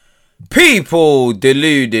People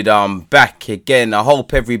deluded, I'm back again. I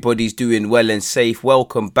hope everybody's doing well and safe.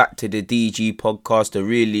 Welcome back to the DG podcast, the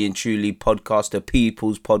really and truly podcast, the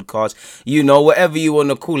people's podcast. You know, whatever you want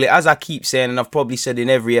to call it. As I keep saying, and I've probably said in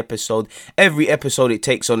every episode it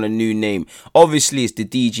takes on a new name. Obviously, it's the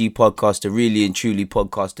DG podcast, the really and truly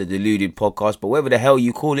podcast, the deluded podcast. But whatever the hell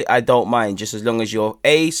you call it, I don't mind. Just as long as you're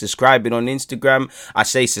subscribing on Instagram. I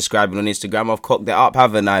say subscribing on Instagram. I've cocked that up,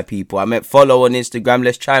 haven't I, people? I meant follow on Instagram.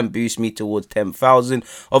 Let's try and boost me towards 10,000.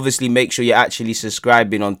 Obviously, make sure you're actually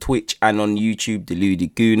subscribing on Twitch and on YouTube,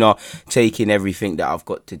 Deluded Gooner, taking everything that I've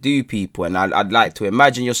got to do, people. And I'd like to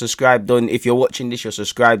imagine you're subscribed on, if you're watching this, you're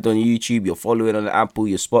subscribed on YouTube, you're following on Apple,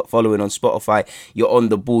 you're following on Spotify, you're on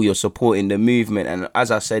the ball, you're supporting the movement. And as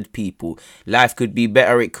I said, people, life could be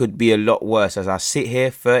better, it could be a lot worse. As I sit here,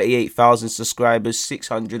 38,000 subscribers,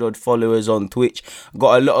 600 odd followers on Twitch,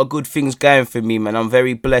 got a lot of good things going for me, man. I'm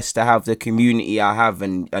very blessed to have the community I have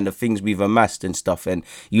and the things we've amassed and stuff, and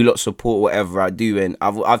you lot support whatever I do. And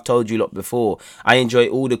I've told you lot before, I enjoy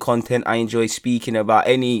all the content. I enjoy speaking about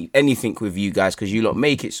anything with you guys because you lot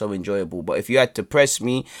make it so enjoyable. But if you had to press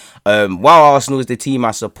me, while Arsenal is the team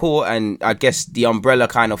I support, and I guess the umbrella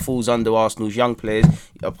kind of falls under Arsenal's young players,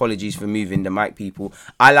 apologies for moving the mic, people,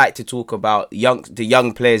 I like to talk about the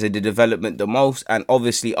young players and the development the most. And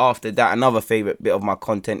obviously after that, another favourite bit of my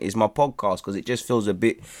content is my podcast, because it just feels a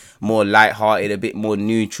bit more lighthearted, a bit more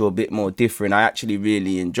neutral, a bit more different. I actually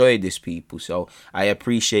really enjoy this, people, so I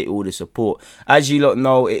appreciate all the support. As you lot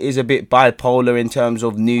know, it is a bit bipolar in terms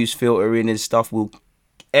of news filtering and stuff. We'll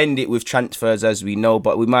end it with transfers, as we know,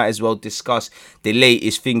 but we might as well discuss the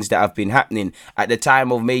latest things that have been happening. At the time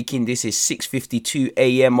of making this, is 6:52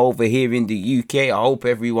 a.m. over here in the UK. I hope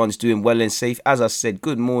everyone's doing well and safe. As I said,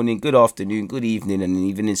 good morning, good afternoon, good evening, and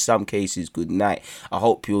even in some cases, good night. I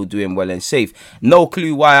hope you're doing well and safe. No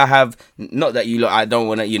clue why I have, not that you lot, I don't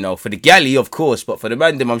want to, for the galley, of course, but for the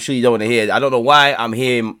random, I'm sure you don't want to hear. I don't know why I'm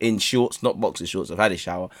here in shorts, not boxer shorts. I've had a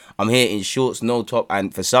shower. I'm here in shorts, no top,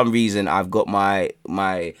 and for some reason, I've got my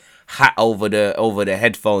hat over the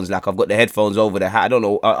headphones. Like, I've got the headphones over the hat. I don't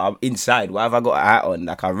know, I'm inside. Why have I got a hat on?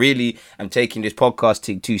 Like, I really am taking this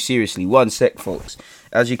podcasting too seriously. One sec, folks.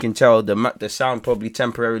 As you can tell, the sound probably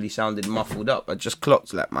temporarily sounded muffled up. I just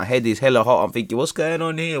clocked, like, my head is hella hot. I'm thinking, what's going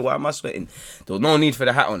on here? Why am I sweating? There's no need for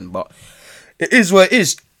the hat on, but it is what it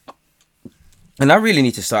is. And I really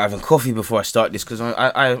need to start having coffee before I start this, because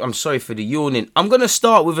I'm sorry for the yawning. I'm going to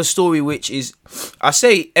start with a story which is, I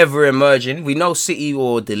say, ever emerging. We know City,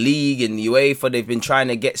 or the league and the UEFA, they've been trying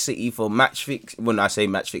to get City for match fix. When I say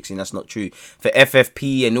match fixing, that's not true. For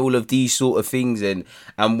FFP and all of these sort of things and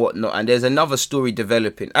whatnot. And there's another story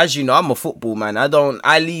developing. As you know, I'm a football man.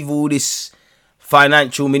 I leave all this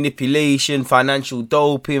financial manipulation, financial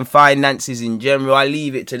doping, finances in general, I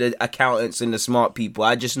leave it to the accountants and the smart people.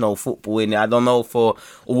 I just know football in it. I don't know for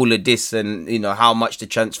all of this and, how much the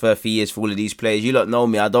transfer fee is for all of these players. You lot know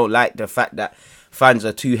me. I don't like the fact that fans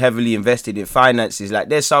are too heavily invested in finances. Like,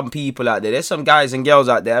 there's some people out there, there's some guys and girls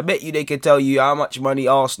out there, I bet you they could tell you how much money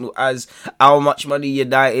Arsenal has, how much money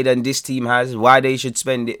United and this team has, why they should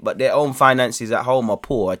spend it, but their own finances at home are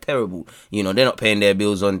poor, are terrible. They're not paying their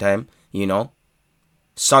bills on time,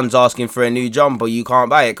 Son's asking for a new jumper, you can't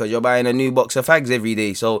buy it because you're buying a new box of fags every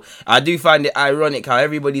day. So I do find it ironic how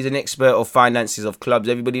everybody's an expert of finances of clubs.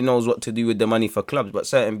 Everybody knows what to do with the money for clubs, but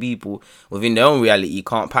certain people within their own reality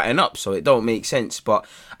can't pattern up, so it don't make sense. But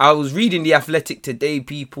I was reading The Athletic today,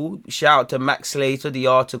 people. Shout out to Max Slater, the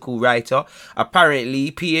article writer. Apparently,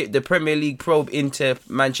 the Premier League probe into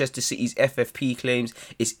Manchester City's FFP claims,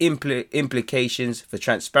 its implications for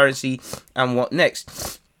transparency, and what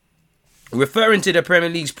next. Referring to the Premier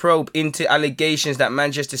League's probe into allegations that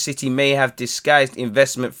Manchester City may have disguised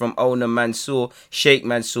investment from owner Sheikh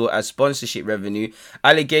Mansour as sponsorship revenue,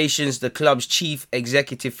 allegations the club's chief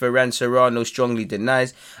executive Ferran Serrano strongly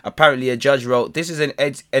denies. Apparently, a judge wrote, "This is an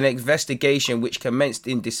investigation which commenced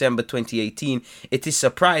in December 2018. It is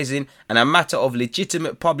surprising and a matter of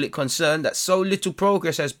legitimate public concern that so little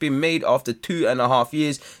progress has been made after 2.5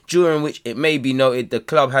 years, during which it may be noted the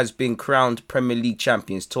club has been crowned Premier League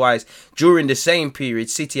champions twice. During the same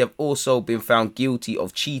period, City have also been found guilty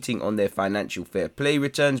of cheating on their financial fair play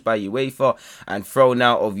returns by UEFA and thrown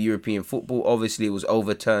out of European football. Obviously, it was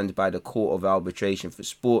overturned by the Court of Arbitration for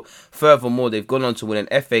Sport. Furthermore, they've gone on to win an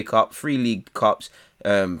FA Cup, 3 League Cups,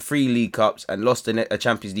 3 League Cups, and lost a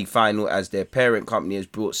Champions League final as their parent company has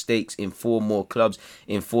brought stakes in 4 more clubs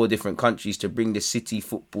in 4 different countries to bring the City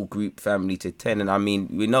Football Group family to 10. And I mean,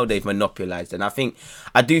 we know they've monopolised. And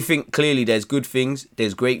I do think clearly there's good things,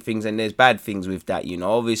 there's great things, and there's bad things with that. You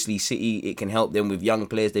know, obviously City, it can help them with young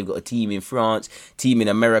players. They've got a team in France, team in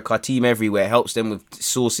America, team everywhere. Helps them with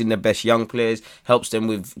sourcing the best young players, helps them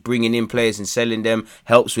with bringing in players and selling them,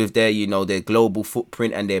 helps with their, you know, their global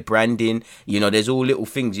footprint and their branding. You know, there's all little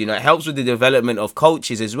things. You know, it helps with the development of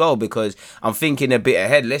coaches as well, because I'm thinking a bit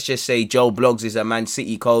ahead. Let's just say Joe Bloggs is a Man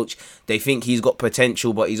City coach. They think he's got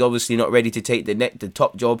potential, but he's obviously not ready to take the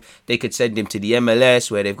top job. They could send him to the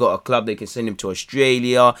MLS, where they've got a club. They could send him to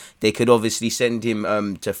Australia. They could obviously send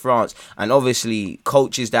him to France. And obviously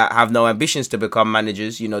coaches that have no ambitions to become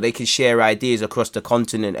managers, you know, they can share ideas across the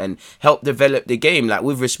continent and help develop the game. Like,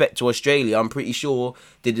 with respect to Australia, I'm pretty sure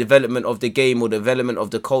the development of the game or development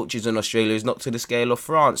of the coaches in Australia is not to the scale of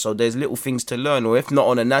France. So there's little things to learn, or if not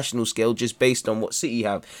on a national scale, just based on what City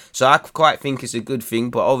have. So I quite think it's a good thing,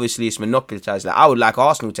 but obviously it's monopolised. Like, I would like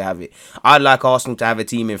Arsenal to have it. I'd like Arsenal to have a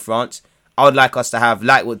team in France. I would like us to have,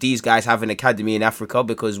 like what these guys have, an academy in Africa,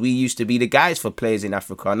 because we used to be the guys for players in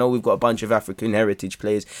Africa. I know we've got a bunch of African heritage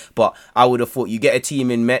players, but I would have thought you get a team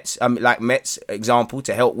in Metz, like Metz, example,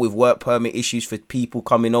 to help with work permit issues for people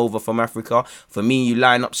coming over from Africa. For me, you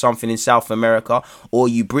line up something in South America, or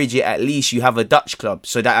you bridge it. At least you have a Dutch club,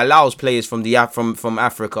 so that allows players from from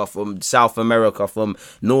Africa, from South America, from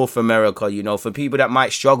North America, you know, for people that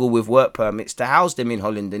might struggle with work permits, to house them in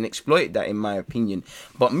Holland and exploit that, in my opinion.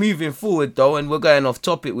 But moving forward, though, and we're going off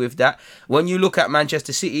topic with that, when you look at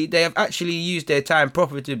Manchester City, they have actually used their time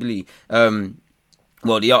profitably.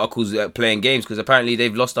 Well, the article's playing games, because apparently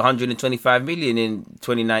they've lost 125 million in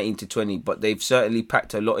 2019 to 20, but they've certainly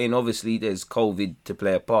packed a lot in. Obviously, there's COVID to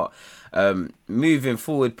play a part. Moving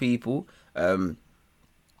forward, people,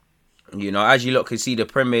 you know, as you lot can see, the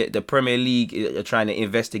Premier League are trying to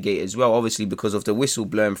investigate as well, obviously because of the whistle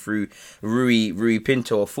blown through Rui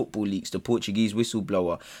Pinto of Football Leaks, the Portuguese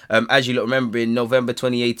whistleblower. As you lot remember, in November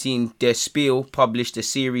 2018, Der Spiel published a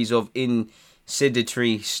series of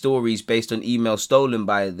incendiary stories based on emails stolen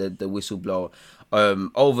by the whistleblower.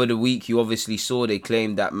 Over the week, you obviously saw they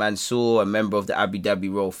claimed that Mansour, a member of the Abu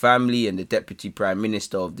Dhabi royal family and the Deputy Prime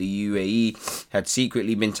Minister of the UAE, had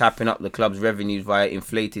secretly been tapping up the club's revenues via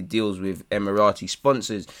inflated deals with Emirati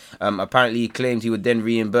sponsors. Apparently, he claimed he would then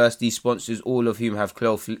reimburse these sponsors, all of whom have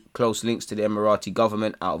close links to the Emirati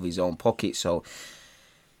government, out of his own pocket. So,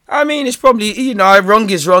 I mean, it's probably, you know, wrong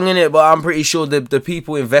is wrong, innit? But I'm pretty sure the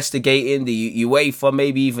people investigating, the UEFA,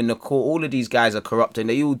 maybe even the court, all of these guys are corrupt, and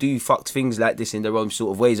they all do fucked things like this in their own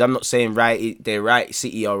sort of ways. I'm not saying they're right,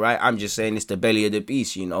 City are right. I'm just saying it's the belly of the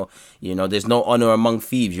beast, you know. You know, there's no honour among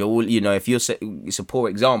thieves. You're all, you know, if it's a poor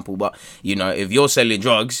example, but, you know, if you're selling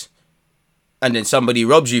drugs and then somebody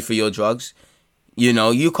robs you for your drugs, you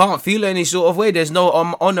know, you can't feel any sort of way. There's no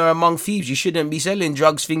honour among thieves. You shouldn't be selling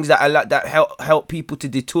drugs, things that help people to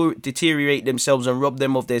deteriorate themselves and rob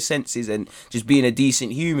them of their senses and just being a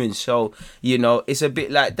decent human. So, you know, it's a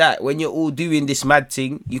bit like that. When you're all doing this mad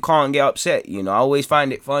thing, you can't get upset. You know, I always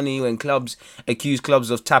find it funny when clubs accuse clubs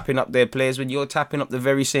of tapping up their players when you're tapping up the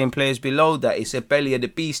very same players below that. It's a belly of the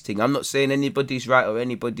beast thing. I'm not saying anybody's right or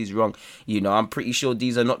anybody's wrong. You know, I'm pretty sure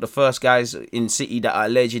these are not the first guys in City that are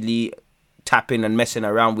allegedly tapping and messing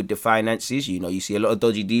around with the finances. You know, you see a lot of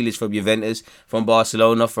dodgy dealers from Juventus, from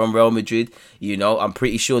Barcelona, from Real Madrid. You know, I'm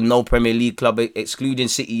pretty sure no Premier League club, excluding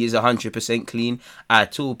City, is 100% clean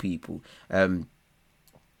at all, people.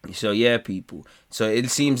 So yeah, people. So it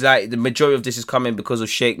seems like the majority of this is coming because of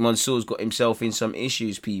Sheikh Mansour's got himself in some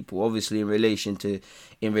issues, people. Obviously in relation to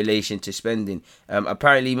spending.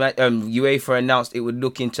 Apparently, UEFA announced it would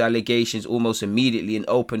look into allegations almost immediately and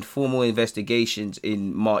opened formal investigations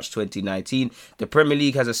in March 2019. The Premier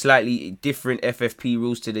League has a slightly different FFP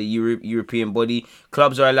rules to the European body.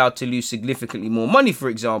 Clubs are allowed to lose significantly more money, for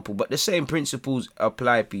example, but the same principles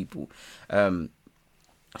apply, people.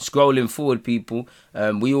 Scrolling forward, people,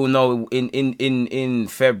 we all know in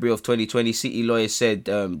February of 2020, City lawyers said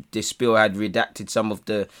this spill had redacted some of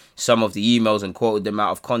the emails and quoted them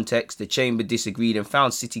out of context. The Chamber disagreed and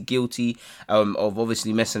found City guilty of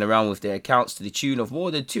obviously messing around with their accounts to the tune of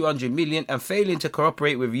more than 200 million and failing to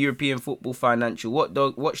cooperate with European football financial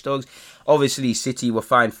watchdogs. Obviously, City were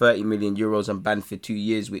fined 30 million euros and banned for 2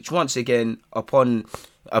 years, which once again, upon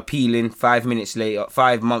appealing 5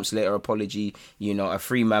 months later, apology, you know, a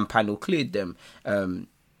 3-man panel cleared them.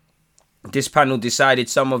 This panel decided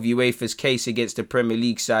some of UEFA's case against the Premier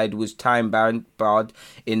League side was time-barred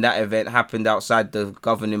in that event happened outside the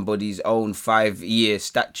governing body's own 5-year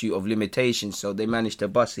statute of limitations, so they managed to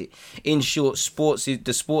bust it. In short,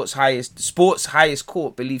 the sport's highest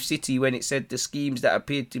court believed City when it said the schemes that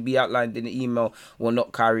appeared to be outlined in the email were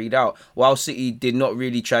not carried out. While City did not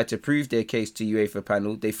really try to prove their case to UEFA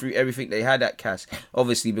panel, they threw everything they had at CAS,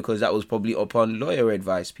 obviously because that was probably upon lawyer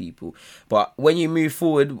advice, people. But when you move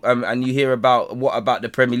forward and you hear about the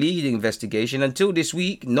Premier League investigation, until this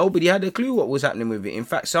week nobody had a clue what was happening with it. In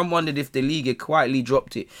fact, some wondered if the league had quietly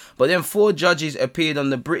dropped it. But then 4 judges appeared on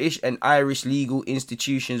the British and Irish legal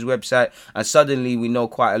institutions website, and suddenly we know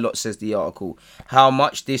quite a lot, says the article. How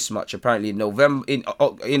much? This much. Apparently in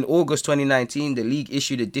August 2019, the league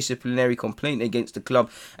issued a disciplinary complaint against the club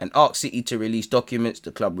and asked City to release documents.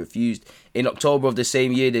 The club refused. In October of the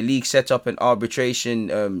same year, the league set up an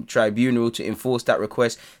arbitration tribunal to enforce that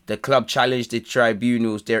request. The club challenged the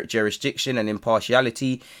tribunal's jurisdiction and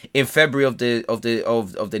impartiality. In February of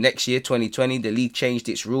the next year, 2020, the league changed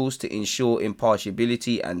its rules to ensure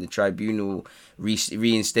impartiality, and the tribunal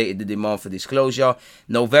reinstated the demand for disclosure.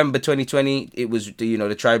 November 2020,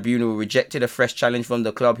 the tribunal rejected a fresh challenge from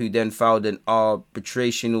the club, who then filed an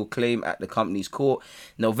arbitrational claim at the company's court.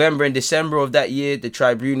 November and December of that year, the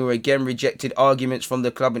tribunal again rejected arguments from the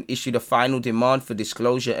club and issued a final demand for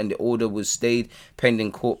disclosure, and the order was stayed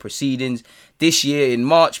pending court proceedings. This year in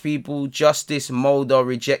March, people, Justice Mulder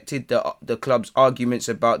rejected the club's arguments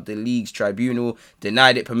about the league's tribunal,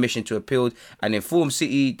 denied it permission to appeal, and informed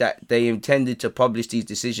City that they intended to publish these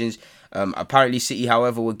decisions. Apparently, City,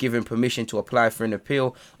 however, were given permission to apply for an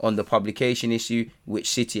appeal on the publication issue, which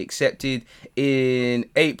City accepted. In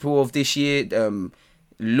April of this year,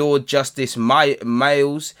 Lord Justice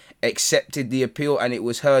Miles accepted the appeal, and it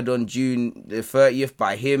was heard on June the 30th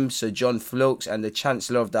by him, Sir John Floakes, and the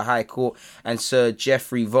Chancellor of the High Court, and Sir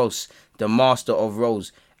Geoffrey Voss, the Master of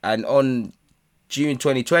Rolls. And on June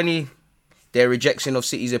 2020, their rejection of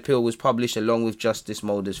City's appeal was published along with Justice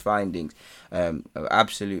Mulder's findings.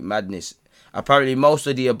 Absolute madness. Apparently, most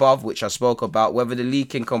of the above, which I spoke about, whether the league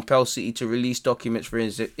can compel City to release documents for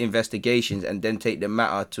investigations and then take the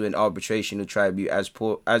matter to an arbitrational tribunal as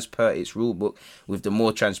per its rulebook, with the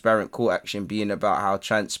more transparent court action being about how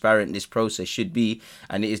transparent this process should be.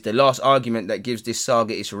 And it is the last argument that gives this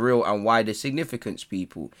saga its real and wider significance,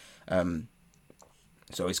 people.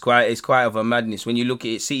 So it's quite of a madness. When you look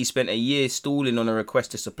at it, City spent a year stalling on a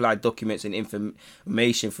request to supply documents and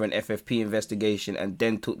information for an FFP investigation, and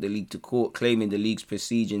then took the league to court, claiming the league's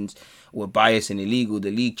proceedings were biased and illegal.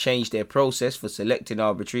 The league changed their process for selecting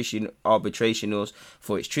arbitrationals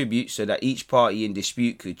for its tribute, so that each party in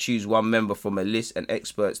dispute could choose one member from a list, and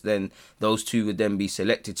experts then, those 2 would then be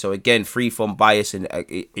selected. So again, free from bias and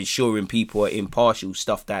ensuring people are impartial,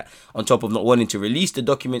 stuff that, on top of not wanting to release the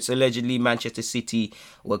documents, allegedly Manchester City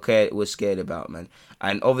were scared about, man.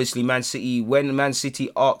 And obviously when Man City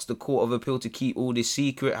asked the Court of Appeal to keep all this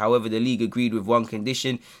secret, however, the league agreed with one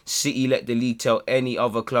condition. City let the league tell any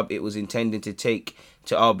other club it was intending to take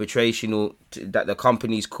to arbitration, that the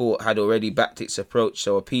company's court had already backed its approach,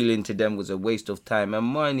 so appealing to them was a waste of time and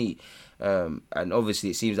money. And obviously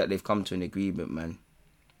it seems like they've come to an agreement, man,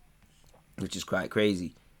 which is quite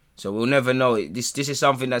crazy. So we'll never know. This is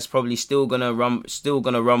something that's probably still gonna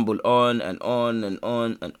rumble on and on and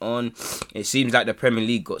on and on. It seems like the Premier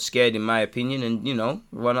League got scared, in my opinion, and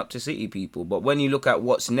run up to City, people. But when you look at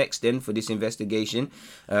what's next then for this investigation,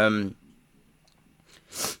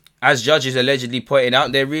 as judges allegedly pointed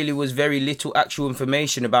out, there really was very little actual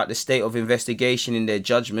information about the state of investigation in their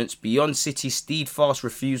judgments, beyond City's steadfast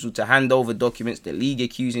refusal to hand over documents, the league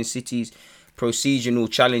accusing City's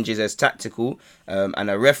procedural challenges as tactical,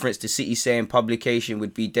 and a reference to City saying publication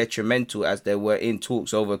would be detrimental, as they were in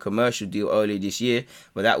talks over a commercial deal earlier this year,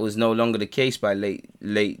 but that was no longer the case by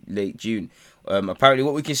late June. Apparently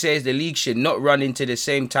what we can say is the league should not run into the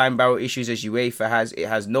same time barrel issues as UEFA has. It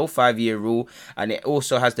has no 5-year rule, and it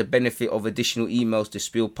also has the benefit of additional emails to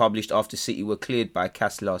spill published after City were cleared by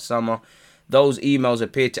CAS last summer. Those emails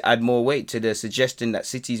appear to add more weight to the suggestion that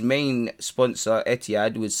City's main sponsor,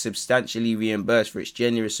 Etihad, was substantially reimbursed for its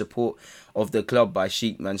generous support of the club by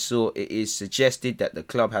Sheikh Mansour. It is suggested that the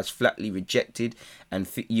club has flatly rejected and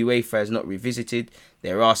UEFA has not revisited.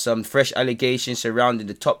 There are some fresh allegations surrounding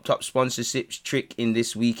the top sponsorships trick in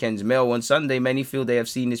this weekend's Mail. On Sunday, many feel they have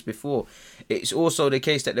seen this before. It's also the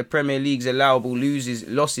case that the Premier League's allowable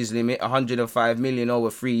losses limit, 105 million over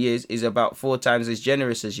 3 years, is about 4 times as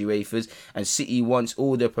generous as UEFA's, and City, once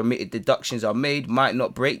all the permitted deductions are made, might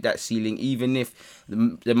not break that ceiling, even if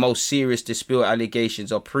the most serious dispute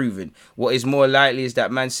allegations are proven. What is more likely is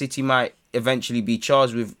that Man City might eventually be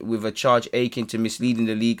charged with a charge akin to misleading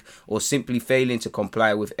the league or simply failing to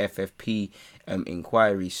comply with FFP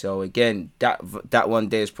inquiry. So again, that one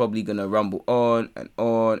day is probably gonna rumble on and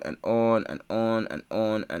on and on and on and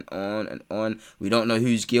on and on and on. We don't know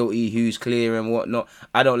who's guilty, who's clear and whatnot.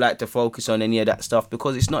 I don't like to focus on any of that stuff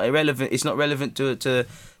because it's not irrelevant. It's not relevant to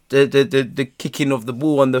the kicking of the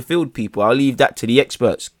ball on the field, people. I'll leave that to the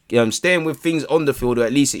experts. Staying with things on the field, or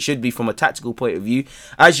at least it should be from a tactical point of view.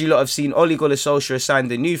 As you lot have seen, Ole Gunnar Solskjaer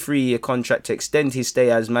signed a new 3-year contract to extend his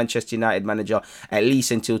stay as Manchester United manager at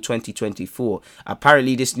least until 2024.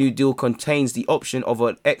 Apparently, this new deal contains the option of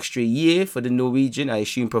an extra year for the Norwegian, I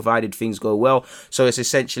assume provided things go well. So it's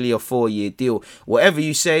essentially a 4-year deal. Whatever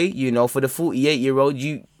you say, for the 48-year-old,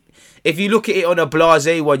 if you look at it on a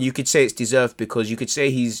blasé one, you could say it's deserved because you could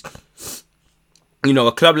say he's...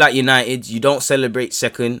 a club like United, you don't celebrate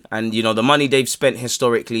second, and the money they've spent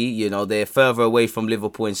historically, they're further away from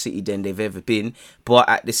Liverpool and City than they've ever been. But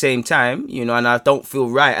at the same time, and I don't feel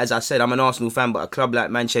right, as I said, I'm an Arsenal fan, but a club like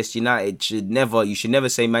Manchester United you should never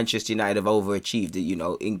say Manchester United have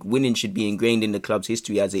overachieved. Winning should be ingrained in the club's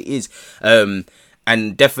history as it is.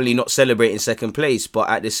 And definitely not celebrating second place,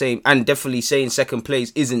 but definitely saying second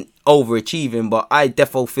place isn't overachieving, but I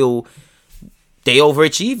definitely feel they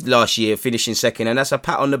overachieved last year, finishing second, and that's a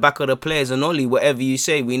pat on the back of the players. And Ollie, whatever you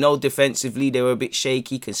say, we know defensively they were a bit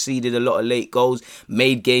shaky, conceded a lot of late goals,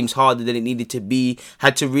 made games harder than it needed to be,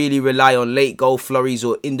 had to really rely on late goal flurries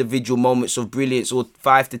or individual moments of brilliance or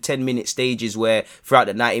 5 to 10 minute stages where throughout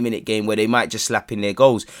the 90-minute game where they might just slap in their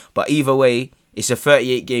goals. But either way, it's a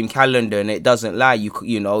 38-game calendar, and it doesn't lie. You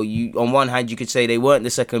on one hand, you could say they weren't the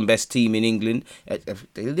second best team in England.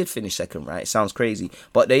 They did finish second, right? It sounds crazy,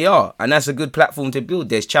 but they are, and that's a good platform to build.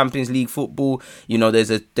 There's Champions League football.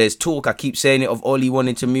 There's talk. I keep saying it of Oli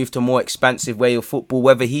wanting to move to a more expansive way of football.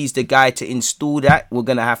 Whether he's the guy to install that, we're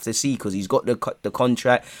gonna have to see because he's got the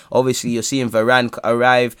contract. Obviously, you're seeing Varane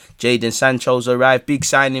arrive, Jadon Sancho's arrive. Big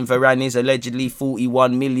signing. Varane is allegedly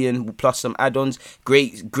 41 million plus some add-ons.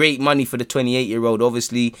 Great money for the 28-year-old.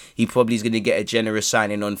 Obviously, he probably is going to get a generous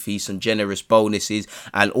signing on fee, some generous bonuses,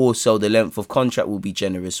 and also the length of contract will be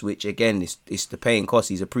generous, which again is the paying cost.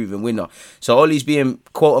 He's a proven winner. So Ollie's being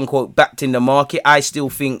quote unquote backed in the market. I still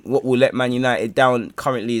think what will let Man United down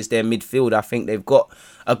currently is their midfield. I think they've got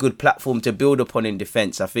a good platform to build upon in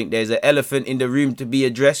defence. I think there's an elephant in the room to be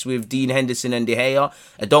addressed with Dean Henderson and De Gea.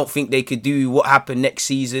 I don't think they could do what happened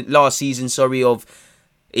last season, of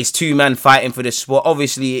it's two-man fighting for the spot.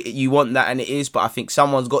 Obviously, you want that, and it is, but I think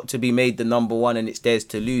someone's got to be made the number one, and it's theirs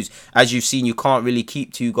to lose. As you've seen, you can't really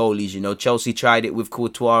keep two goalies. Chelsea tried it with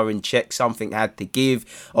Courtois and Cech. Something had to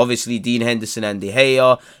give. Obviously, Dean Henderson and De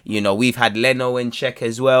Gea. We've had Leno and Cech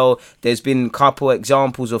as well. There's been a couple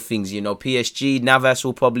examples of things. PSG, Navas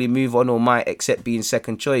will probably move on or might accept being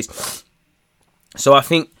second choice. So I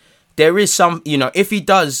think there is some,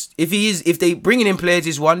 if they bringing in players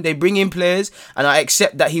is one, they bring in players, and I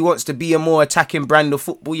accept that he wants to be a more attacking brand of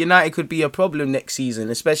football. United could be a problem next season,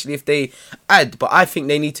 especially if they add, but I think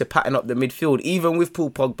they need to pattern up the midfield. Even with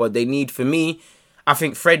Paul Pogba, they need, for me, I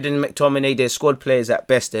think Fred and McTominay, they're squad players at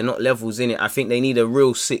best. They're not levels in it. I think they need a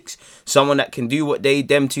real six. Someone that can do what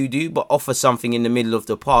them two do, but offer something in the middle of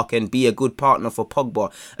the park and be a good partner for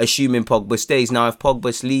Pogba, assuming Pogba stays. Now, if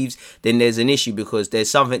Pogba leaves, then there's an issue because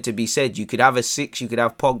there's something to be said. You could have a six, you could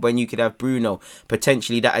have Pogba, and you could have Bruno.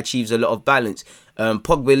 Potentially, that achieves a lot of balance.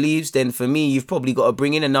 Pogba leaves, then for me, you've probably got to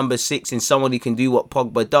bring in a number 6 and someone who can do what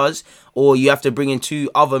Pogba does, or you have to bring in two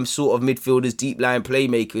other sort of midfielders, deep line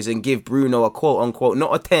playmakers, and give Bruno a quote unquote,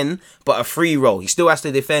 not a 10, but a free role. He still has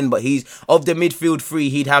to defend, but he's of the midfield three,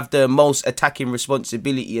 he'd have the most attacking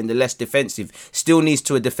responsibility and the less defensive. Still needs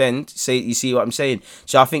to defend. You see what I'm saying?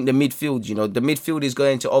 So I think the midfield, the midfield is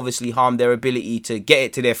going to obviously harm their ability to get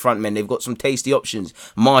it to their front men. They've got some tasty options.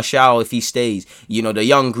 Martial, if he stays, the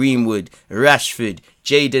young Greenwood, Rashford,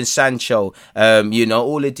 Jadon Sancho,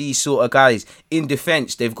 all of these sort of guys. In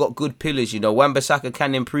defence, they've got good pillars. Wan-Bissaka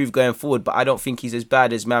can improve going forward, but I don't think he's as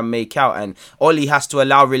bad as man make out. And Oli has to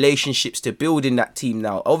allow relationships to build in that team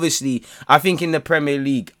now. Obviously, I think in the Premier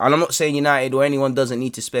League, and I'm not saying United or anyone doesn't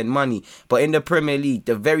need to spend money, but in the Premier League,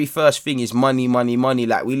 the very first thing is money, money, money.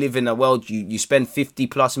 Like, we live in a world, you spend 50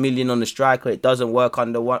 plus million on the striker, it doesn't work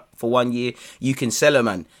for 1 year, you can sell a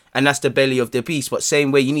man. and that's the belly of the beast. But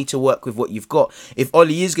same way, you need to work with what you've got. If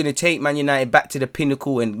Oli is going to take Man United back to the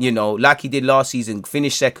pinnacle and, you know, like he did last season,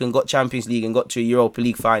 finish second, got Champions League and got to a Europa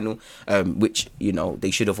League final, which, you know,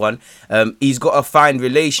 they should have won, he's got to find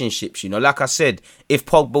relationships, you know. Like I said, if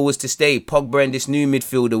Pogba was to stay, Pogba and this new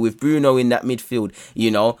midfielder with Bruno in that midfield,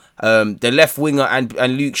 you know, the left winger and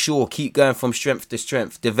Luke Shaw keep going from strength to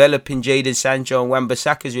strength, developing Jadon Sancho and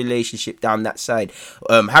Wan-Bissaka's relationship down that side,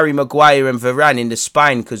 Harry Maguire and Varane in the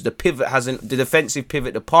spine, because the defensive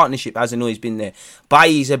pivot, the partnership hasn't always been there.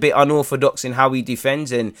 Bailly's a bit unorthodox in how he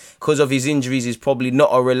defends, and because of his injuries is probably not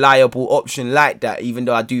a reliable option like that, even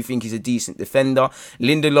though I do think he's a decent defender.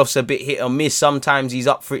 Lindelof's a bit hit or miss. Sometimes he's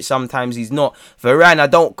up for it, sometimes he's not. Varane, I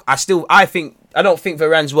don't think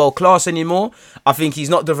Varane's world class anymore. I think he's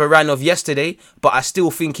not the Varane of yesterday, but I still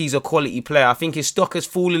think he's a quality player. I think his stock has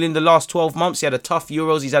fallen in the last 12 months. He had a tough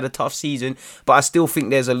Euros, he's had a tough season, but I still think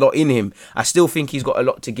there's a lot in him. I still think he's got a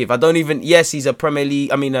lot to give. Yes, he's a Premier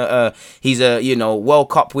League, he's a, you know, World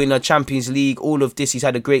Cup winner, Champions League, all of this. He's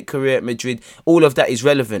had a great career at Madrid. All of that is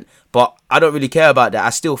relevant, but I don't really care about that. I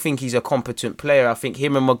still think he's a competent player. I think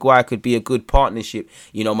him and Maguire could be a good partnership.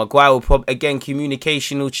 You know, Maguire will probably, again,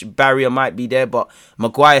 communicational barrier might be there, but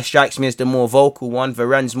Maguire strikes me as the more vocal one.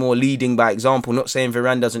 Varane's more leading by example. Not saying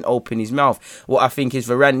Varane doesn't open his mouth. What I think is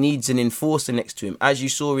Varane needs an enforcer next to him. As you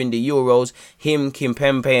saw in the Euros, him,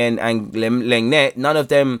 Kimpembe and Lenglet, none of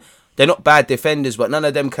them, they're not bad defenders, but none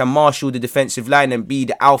of them can marshal the defensive line and be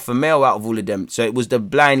the alpha male out of all of them. So it was the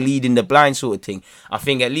blind leading the blind sort of thing. I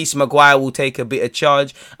think at least Maguire will take a bit of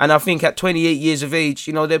charge. And I think at 28 years of age,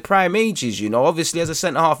 you know, they're prime ages, you know. Obviously, as a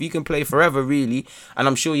centre-half, you can play forever, really. And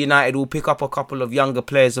I'm sure United will pick up a couple of younger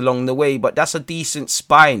players along the way. But that's a decent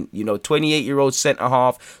spine, you know. 28-year-old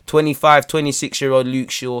centre-half, 25, 26-year-old Luke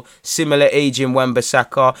Shaw, similar age in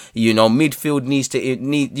Wan-Bissaka. You know, midfield's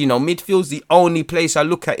the only place I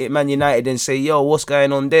look at it, Man United, and say, yo, what's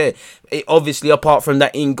going on there? Obviously, apart from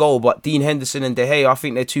that in goal, but Dean Henderson and De Gea, I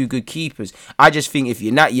think they're two good keepers. I just think if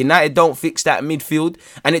United don't fix that midfield,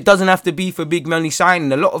 and it doesn't have to be for big money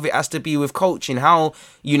signing, a lot of it has to be with coaching. How,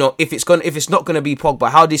 you know, if it's not gonna be Pogba,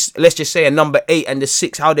 how this, let's just say a number 8 and the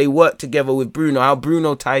 6, how they work together with Bruno, how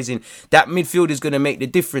Bruno ties in, that midfield is gonna make the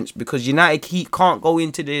difference, because United can't go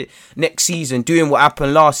into the next season doing what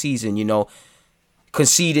happened last season, you know,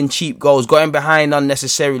 conceding cheap goals, going behind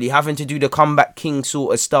unnecessarily, having to do the comeback king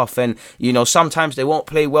sort of stuff. And, you know, sometimes they won't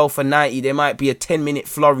play well for 90. There might be a 10-minute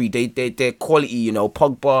flurry. They're quality, you know,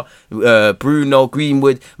 Pogba, Bruno,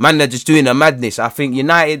 Greenwood, man, they're just doing a madness. I think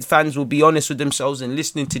United fans will be honest with themselves and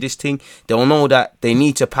listening to this thing. They'll know that they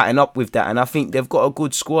need to pattern up with that. And I think they've got a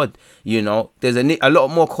good squad, you know. There's a lot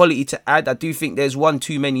more quality to add. I do think there's one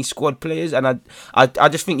too many squad players. And I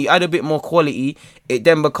just think you add a bit more quality, it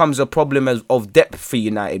then becomes a problem of depth for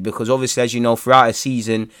United, because obviously, as you know, throughout a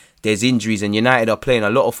season there's injuries, and United are playing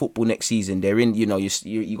a lot of football next season. They're in, you know,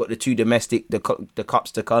 you got the two domestic, the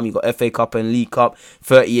cups to come. You got FA Cup and League Cup,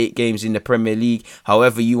 38 games in the Premier League.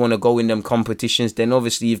 However you want to go in them competitions, then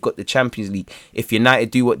obviously you've got the Champions League. If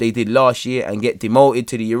United do what they did last year and get demoted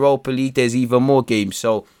to the Europa League, there's even more games.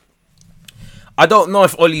 So I don't know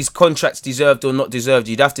if Ollie's contract's deserved or not deserved.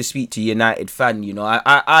 You'd have to speak to United fan, you know.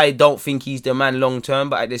 I don't think he's the man long term,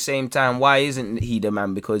 but at the same time, why isn't he the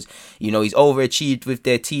man? Because, you know, he's overachieved with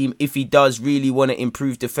their team. If he does really want to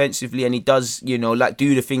improve defensively, and he does, you know, like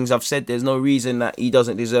do the things I've said, there's no reason that he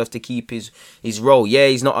doesn't deserve to keep his role. Yeah,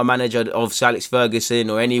 he's not a manager of Sir Alex Ferguson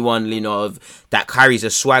or anyone, you know, that carries a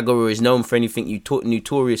swagger or is known for anything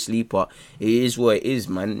notoriously, but it is what it is,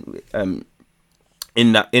 man.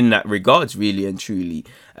 In that regards, really and truly.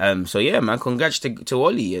 So yeah, man, congrats to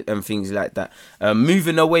Ollie and things like that.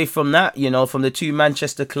 Moving away from that, you know, from the two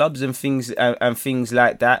Manchester clubs and things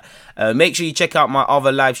like that. Make sure you check out my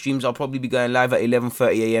other live streams. I'll probably be going live at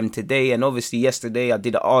 11:30 a.m. today. And obviously yesterday I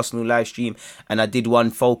did an Arsenal live stream, and I did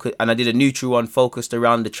a neutral one focused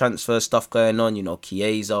around the transfer stuff going on. You know,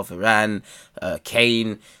 Chiesa, Varane,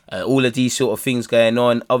 Kane, all of these sort of things going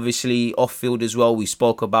on. Obviously off field as well, we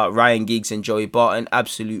spoke about Ryan Giggs and Joey Barton.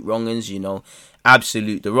 Absolute wrong-uns, you know.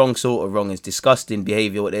 The wrong sort of wrong. It's disgusting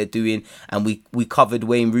behaviour what they're doing, and we covered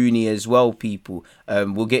Wayne Rooney as well, people.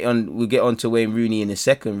 We'll get on to Wayne Rooney in a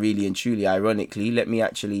second, really and truly. Ironically, let me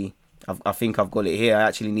actually, I think I've got it here. I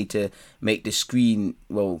actually need to make the screen,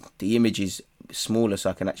 well, the images bit smaller so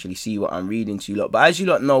I can actually see what I'm reading to you lot. But as you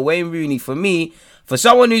lot know, Wayne Rooney, for me, for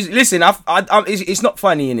someone who's, listen, it's not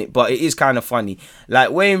funny in it, but it is kind of funny.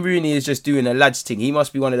 Like, Wayne Rooney is just doing a lads thing. He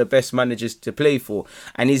must be one of the best managers to play for,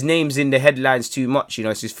 and his name's in the headlines too much. You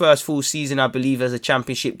know, it's his first full season, I believe, as a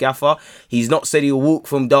Championship gaffer. He's not said he'll walk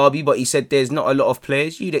from Derby, but he said there's not a lot of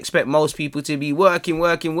players. You'd expect most people to be working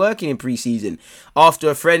in pre-season. After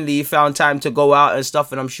a friendly, he found time to go out and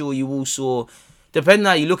stuff, and I'm sure you all saw, depending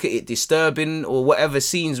how you look at it, disturbing or whatever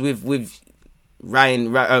scenes with Wayne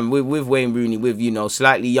Rooney, with, you know,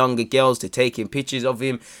 slightly younger girls, to taking pictures of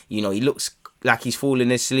him. You know, he looks like he's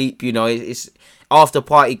falling asleep. You know, it's after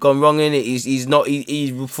party gone wrong in it. He's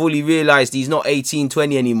fully realised he's not 18,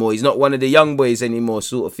 20 anymore. He's not one of the young boys anymore,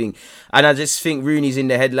 sort of thing. And I just think Rooney's in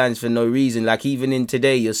the headlines for no reason. Like, even in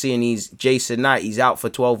today, you're seeing he's Jason Knight. He's out for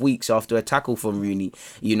 12 weeks after a tackle from Rooney.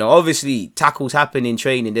 You know, obviously tackles happen in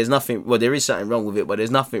training. There is something wrong with it, but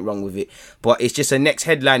there's nothing wrong with it. But it's just a next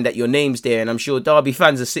headline that your name's there, and I'm sure Derby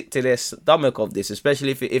fans are sick to their stomach of this,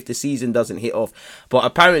 especially if the season doesn't hit off. But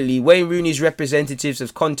apparently, Wayne Rooney's representatives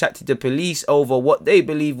have contacted the police over what they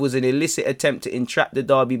believe was an illicit attempt to entrap the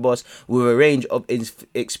Derby boss with a range of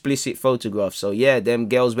explicit photographs. So yeah, them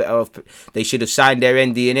girls they should have signed their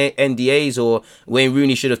NDAs, or Wayne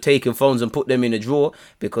Rooney should have taken phones and put them in a drawer,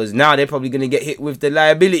 because now they're probably going to get hit with the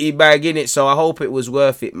liability bag in it. So I hope it was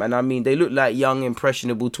worth it, man. I mean, they look like young,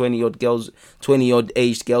 impressionable 20-odd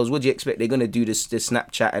aged girls. What do you expect? They're going to do the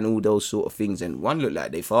Snapchat and all those sort of things, and one looked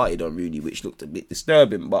like they farted on Rooney, which looked a bit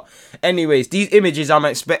disturbing. But anyways, these images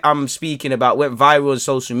I'm speaking about went viral on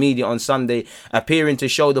social media on Sunday, appearing to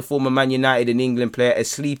show the former Man United and England player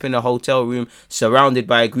asleep in a hotel room surrounded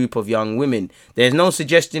by a group of young women. There's no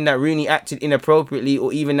suggestion that Rooney acted inappropriately,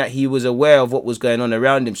 or even that he was aware of what was going on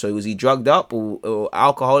around him. So was he drugged up or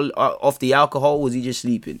alcohol, off the alcohol? Was he just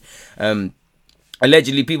sleeping?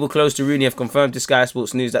 Allegedly, people close to Rooney have confirmed to Sky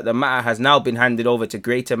Sports News that the matter has now been handed over to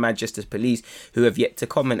Greater Manchester Police, who have yet to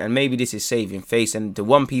comment. And maybe this is saving face. And the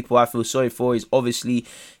one people I feel sorry for is obviously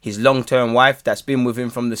his long-term wife that's been with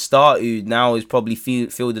him from the start, who now is probably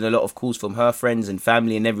fielding a lot of calls from her friends and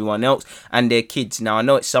family and everyone else, and their kids. Now, I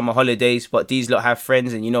know it's summer holidays, but these lot have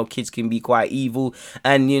friends, and, you know, kids can be quite evil.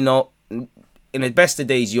 And, you know, in the best of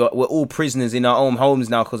days, we're all prisoners in our own homes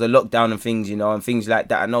now because of lockdown and things, you know, and things like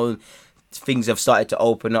that. I know things have started to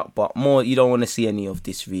open up, but more, you don't want to see any of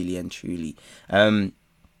this, really and truly.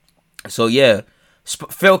 So yeah,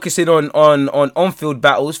 focusing on on-field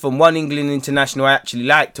battles, from one England international I actually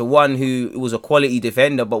like to one who was a quality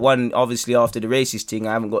defender, but one obviously after the racist thing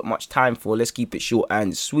I haven't got much time for. Let's keep it short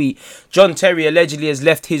and sweet. John Terry allegedly has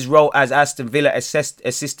left his role as Aston Villa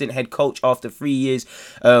assistant head coach after 3 years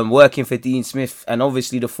working for Dean Smith, and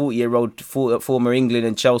obviously the 40-year-old former England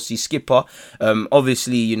and Chelsea skipper.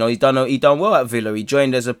 Obviously, you know, he done well at Villa. He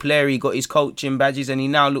joined as a player, he got his coaching badges, and he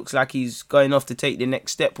now looks like he's going off to take the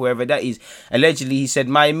next step, wherever that is. Allegedly, he said,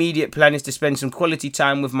 "My immediate plan is to spend some quality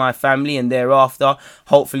time with my family, and thereafter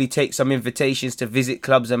hopefully take some invitations to visit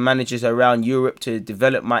clubs and managers around Europe to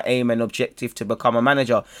develop my aim and objective to become a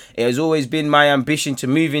manager. It has always been my ambition to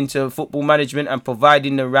move into football management, and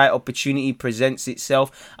providing the right opportunity presents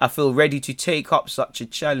itself, I feel ready to take up such a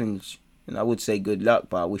challenge." And I would say good luck,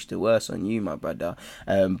 but I wish the worst on you, my brother.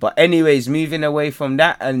 But anyways, moving away from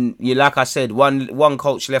that, and like I said, one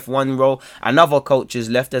coach left one role, another coach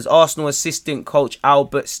has left, as Arsenal assistant coach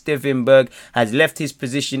Albert Stevenberg has left his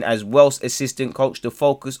position as Welsh assistant coach to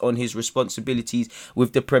focus on his responsibilities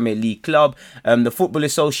with the Premier League club. The Football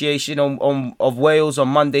Association of Wales on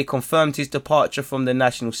Monday confirmed his departure from the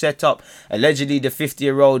national setup. Allegedly, the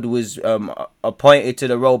 50-year-old was appointed to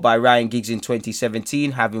the role by Ryan Giggs in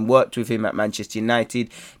 2017, having worked with him at Manchester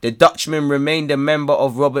United. The Dutchman remained a member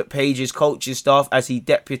of Robert Page's coaching staff as he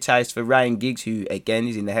deputised for Ryan Giggs, who again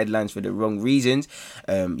is in the headlines for the wrong reasons,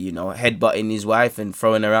 headbutting his wife and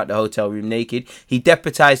throwing her out the hotel room naked. He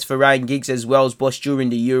deputised for Ryan Giggs as Wales boss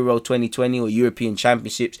during the Euro 2020 or European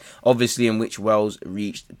Championships, obviously in which Wales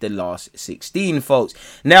reached the last 16, folks.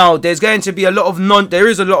 Now, there is a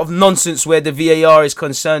lot of nonsense where the VAR is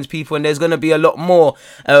concerned, people, and there's going to be a lot more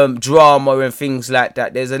drama and things like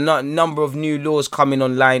that. There's a number of new laws coming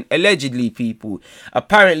online, allegedly, people.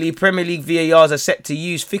 Apparently, Premier League VARs are set to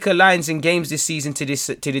use thicker lines in games this season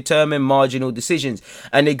to determine marginal decisions.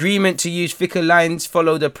 An agreement to use thicker lines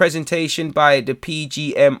followed a presentation by the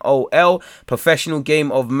PGMOL, Professional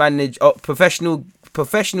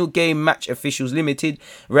Professional Game Match Officials Limited,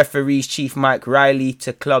 referees Chief Mike Riley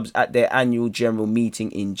to clubs at their annual general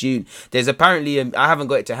meeting in June. There's apparently, I haven't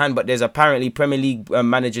got it to hand, but there's apparently Premier League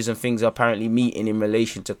managers and things are apparently meeting in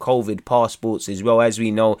relation to COVID passports as well. As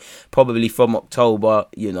we know, probably from October,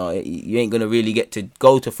 you know, you ain't going to really get to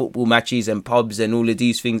go to football matches and pubs and all of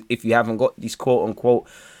these things if you haven't got these quote unquote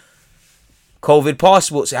COVID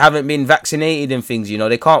passports, haven't been vaccinated and things. You know,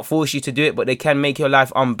 they can't force you to do it, but they can make your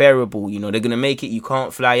life unbearable. You know, they're going to make it, you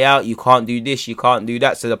can't fly out, you can't do this, you can't do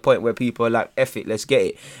that, to the point where people are like, F it, let's get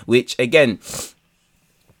it. Which, again,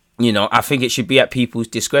 you know, I think it should be at people's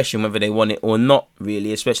discretion whether they want it or not,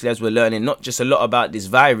 really, especially as we're learning not just a lot about this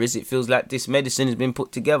virus. It feels like this medicine has been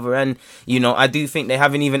put together, and, you know, I do think they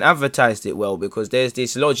haven't even advertised it well, because there's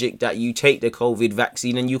this logic that you take the COVID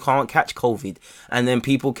vaccine and you can't catch COVID, and then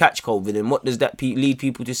people catch COVID, and what does that lead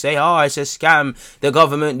people to say? Oh, it's a scam, the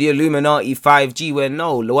government, the Illuminati, 5G, where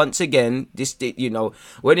no, once again, this, you know,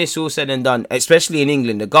 when it's all said and done, especially in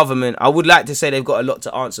England, the government, I would like to say they've got a lot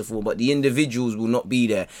to answer for, but the individuals will not be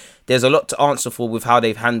there. There's a lot to answer for with how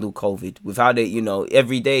they've handled COVID, with how they, you know,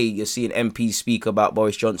 every day you're seeing MPs speak about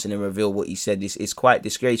Boris Johnson and reveal what he said. It's quite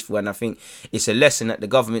disgraceful, and I think it's a lesson that the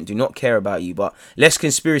government do not care about you. But less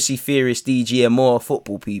conspiracy theorists, DG, and more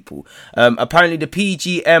football people. Apparently the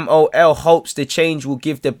PGMOL hopes the change will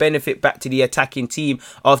give the benefit back to the attacking team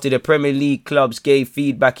after the Premier League clubs gave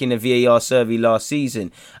feedback in a VAR survey last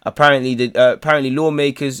season. Apparently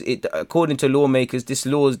lawmakers, according to lawmakers, these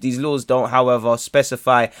laws don't, however,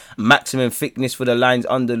 specify maximum thickness for the lines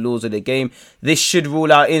under laws of the game. This should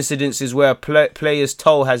rule out incidences where a player's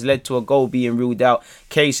toe has led to a goal being ruled out,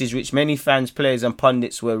 cases which many fans, players and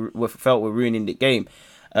pundits felt were ruining the game.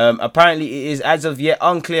 Apparently it is as of yet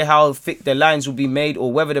unclear how thick the lines will be made,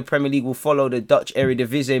 or whether the Premier League will follow the Dutch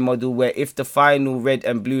Eredivisie model, where if the final red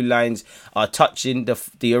and blue lines are touching,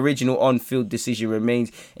 the original on-field decision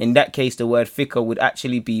remains. In that case, the word thicker would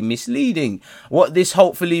actually be misleading. What this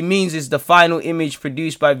hopefully means is the final image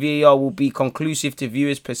produced by VAR will be conclusive to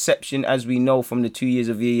viewers' perception. As we know from the 2 years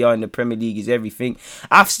of VAR in the Premier League is everything.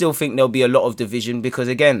 I still think there'll be a lot of division, because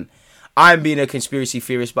again, I'm being a conspiracy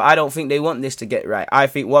theorist, but I don't think they want this to get right. I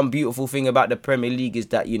think one beautiful thing about the Premier League is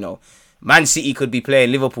that, you know, Man City could be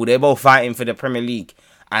playing Liverpool. They're both fighting for the Premier League.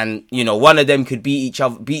 And, you know, one of them could beat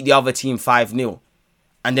the other team 5-0.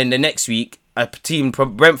 And then the next week, a team,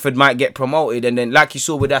 Brentford, might get promoted, and then, like you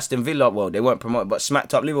saw with Aston Villa, well, they weren't promoted, but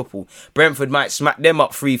smacked up Liverpool. Brentford might smack them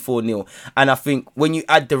up 3-4-0. And I think when you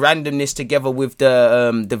add the randomness together with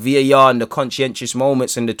the VAR and the conscientious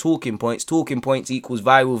moments and the talking points equals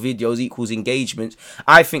viral videos equals engagements.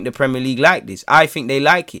 I think the Premier League like this. I think they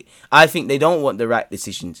like it. I think they don't want the right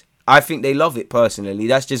decisions. I think they love it, personally.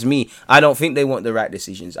 That's just me. I don't think they want the right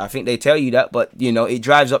decisions. I think they tell you that, but, you know, it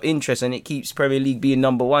drives up interest and it keeps Premier League being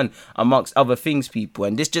number one amongst other things, people.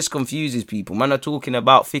 And this just confuses people. Man are talking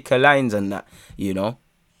about thicker lines and that, you know.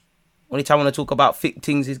 Only time I want to talk about thick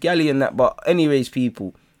things is Gally and that. But anyways,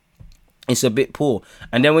 people, it's a bit poor.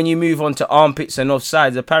 And then when you move on to armpits and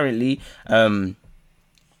offsides, apparently,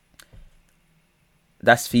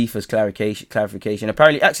 that's FIFA's clarification.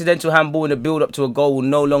 Apparently, accidental handball in the build-up to a goal will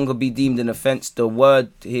no longer be deemed an offence.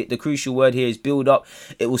 The crucial word here is build-up.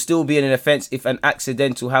 It will still be an offence if an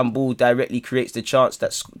accidental handball directly creates the chance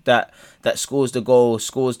that scores the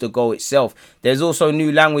goal itself. There's also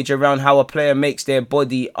new language around how a player makes their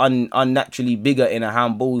body unnaturally bigger in a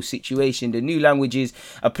handball situation. The new language is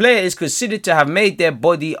a player is considered to have made their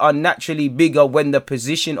body unnaturally bigger when the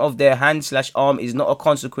position of their hand/arm is not a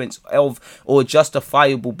consequence of or justifiable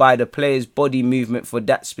by the player's body movement for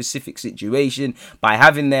that specific situation. By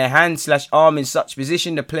having their hand/arm in such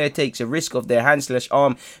position, the player takes a risk of their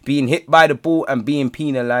hand/arm being hit by the ball and being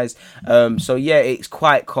penalised. So yeah, it's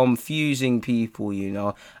quite confusing, people, you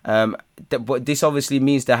know. But this obviously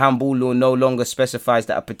means the handball law no longer specifies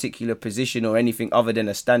that a particular position or anything other than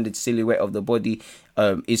a standard silhouette of the body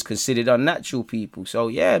is considered unnatural, people. So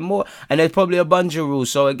yeah, more, and there's probably a bunch of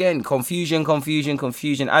rules. So again, confusion.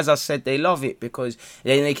 As I said, they love it because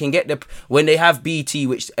then they can get when they have BT,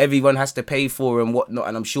 which everyone has to pay for and whatnot,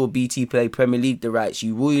 and I'm sure BT play Premier League the rights.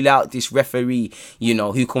 You rule out this referee, you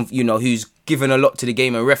know, who's given a lot to the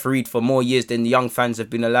game and refereed for more years than the young fans have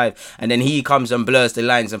been alive, and then he comes and blurs the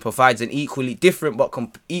lines and provides an equally different but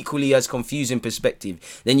equally as confusing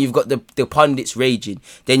perspective. Then you've got the pundits raging.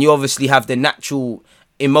 Then you obviously have the natural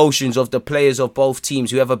emotions of the players of both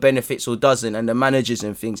teams, whoever benefits or doesn't, and the managers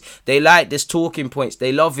and things. They like this talking points.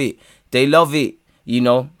 They love it. You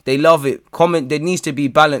know, they love it. There needs to be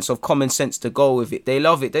balance of common sense to go with it. They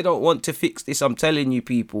love it. They don't want to fix this, I'm telling you,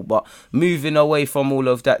 people. But moving away from all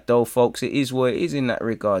of that, though, folks, it is what it is in that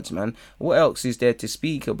regards, man. What else is there to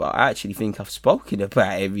speak about? I actually think I've spoken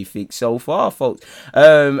about everything so far, folks.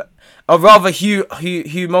 A rather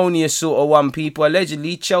humongous sort of one, people.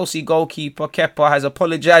 Allegedly, Chelsea goalkeeper Kepa has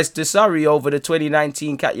apologised to Surrey over the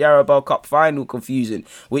 2019 Carabao Cup final confusion,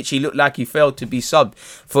 which he looked like he failed to be subbed.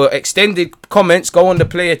 For extended comments, go on the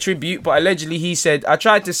player tribute, but allegedly he said, "I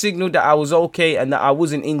tried to signal that I was okay and that I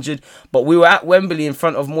wasn't injured, but we were at Wembley in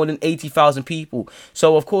front of more than 80,000 people.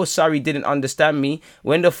 So, of course, Surrey didn't understand me.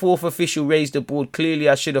 When the fourth official raised the board, clearly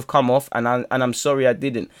I should have come off, and I'm sorry I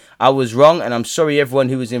didn't. I was wrong, and I'm sorry everyone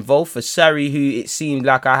who was involved. For Sarri, who it seemed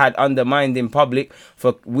like I had undermined in public,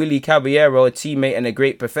 for Willy Caballero, a teammate and a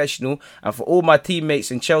great professional, and for all my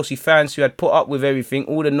teammates and Chelsea fans who had put up with everything,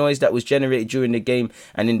 all the noise that was generated during the game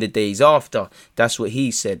and in the days after." That's what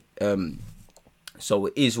he said. So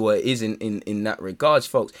it is what it is in that regards,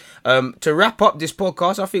 folks. To wrap up this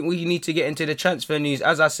podcast, I think we need to get into the transfer news.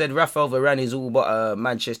 As I said, Raphael Varane is all but a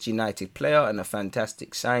Manchester United player and a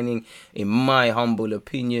fantastic signing, in my humble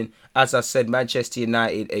opinion. As I said, Manchester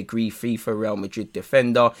United agree fee for Real Madrid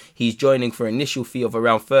defender. He's joining for an initial fee of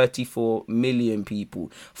around 34 million, people.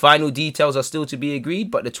 Final details are still to be agreed,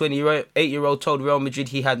 but the 28-year-old told Real Madrid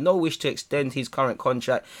he had no wish to extend his current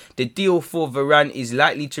contract. The deal for Varane is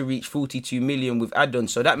likely to reach 42 million with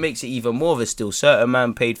add-ons, so that makes it even more of a steal. Certain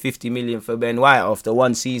man paid 50 million for Ben White after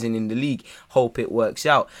one season in the league. Hope it works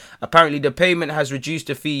out. Apparently, the payment has reduced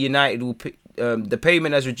the fee United will pay. The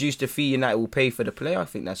payment has reduced the fee United will pay for the player. I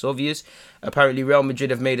think that's obvious. Apparently, Real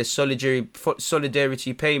Madrid have made a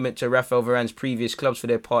solidarity payment to Raphael Varane's previous clubs for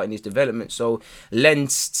their part in his development. So,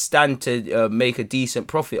 Lens stand to make a decent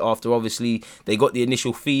profit after, obviously, they got the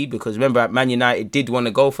initial fee. Because remember, Man United did want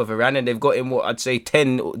to go for Varane, and they've got him, what I'd say,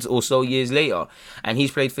 10 or so years later. And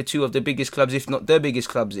he's played for two of the biggest clubs, if not the biggest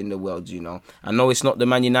clubs in the world, you know. I know it's not the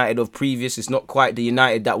Man United of previous. It's not quite the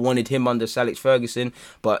United that wanted him under Alex Ferguson.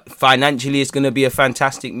 But financially, it's going to be a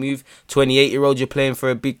fantastic move. 28-year-old, you're playing for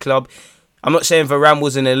a big club. I'm not saying Varane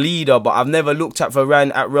wasn't a leader, but I've never looked at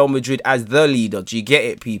Varane at Real Madrid as the leader. Do you get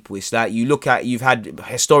it, people? It's like you look at, you've had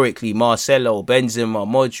historically Marcelo, Benzema,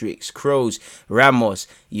 Modric, Kroos, Ramos.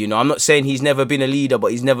 You know, I'm not saying he's never been a leader,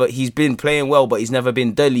 but he's been playing well, but he's never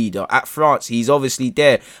been the leader. At France, he's obviously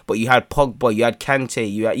there, but you had Pogba, you had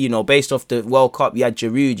Kante, you had, you know, based off the World Cup, you had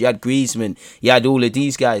Giroud, you had Griezmann, you had all of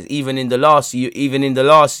these guys. Even in the last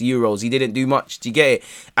Euros, he didn't do much. Do you get it?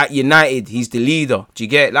 At United, he's the leader. Do you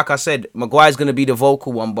get it? Like I said, Maguire's going to be the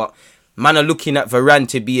vocal one, but man are looking at Varane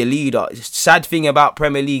to be a leader. Sad thing about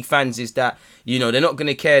Premier League fans is that, you know, they're not going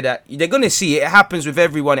to care. That they're going to see it. It happens with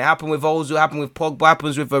everyone. It happened with Ozil, it happened with Pogba, it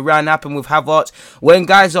happens with Varane, it happened with Havertz. When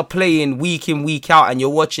guys are playing week in, week out and you're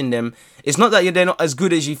watching them, it's not that they're not as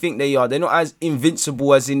good as you think they are. They're not as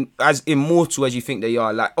invincible, as immortal as you think they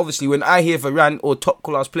are. Like, obviously, when I hear Varane or top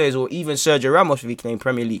class players, or even Sergio Ramos, if he playing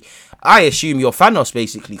Premier League, I assume you're Thanos,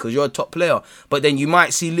 basically, because you're a top player. But then you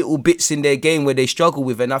might see little bits in their game where they struggle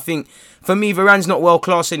with. And I think, for me, Varane's not world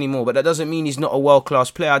class anymore. But that doesn't mean he's not a world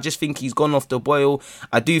class player. I just think he's gone off the boil.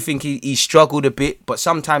 I do think he struggled a bit. But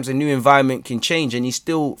sometimes a new environment can change. And he's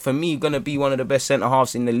still, for me, going to be one of the best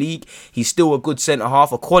centre-halves in the league. He's still a good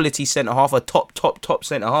centre-half, a quality centre-half, a top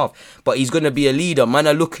centre-half. But he's going to be a leader. Man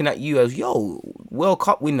are looking at you as, yo, World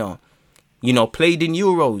Cup winner. You know, played in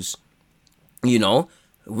Euros. You know,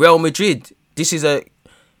 Real Madrid. This is a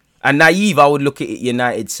naive, I would look at it,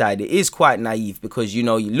 United side. It is quite naive because, you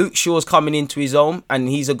know, Luke Shaw's coming into his own and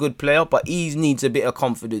he's a good player, but he needs a bit of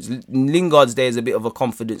confidence. Lingard's there is a bit of a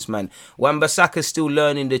confidence man. Wan-Bissaka's still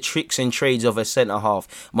learning the tricks and trades of a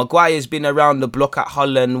centre-half. Maguire's been around the block at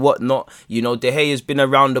Hull and whatnot. You know, De Gea's been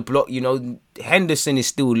around the block. You know, Henderson is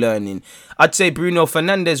still learning. I'd say Bruno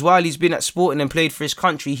Fernandes, while he's been at Sporting and played for his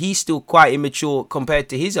country, he's still quite immature compared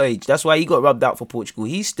to his age. That's why he got rubbed out for Portugal.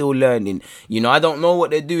 He's still learning. You know, I don't know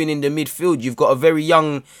what they're doing in the midfield. You've got a very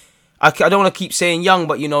young, I don't want to keep saying young,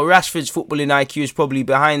 but, you know, Rashford's footballing IQ is probably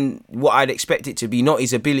behind what I'd expect it to be. Not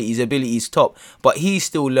his ability. His ability is top, but he's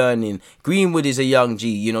still learning. Greenwood is a young G.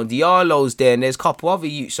 You know, Diallo's there, and there's a couple other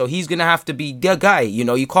youths. So he's going to have to be the guy. You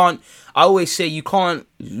know, you can't, I always say you can't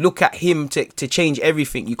look at him to change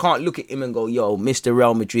everything. You can't look at him and go, yo, Mr.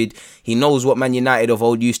 Real Madrid, he knows what Man United of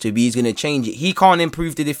old used to be. He's going to change it. He can't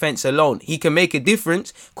improve the defence alone. He can make a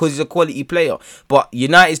difference because he's a quality player. But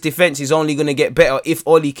United's defence is only going to get better if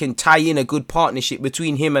Oli can tie in a good partnership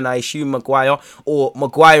between him and, I assume, Maguire, or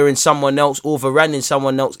Maguire and someone else, or Varane and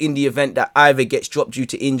someone else, in the event that either gets dropped due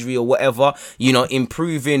to injury or whatever. You know,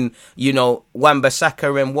 improving, you know,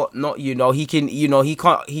 Wan-Bissaka and whatnot. You know, he can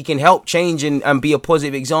help help change and be a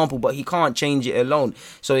positive example, but he can't change it alone.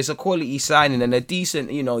 So it's a quality signing and a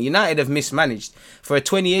decent, United have mismanaged. For a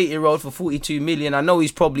 28-year-old for 42 million, I know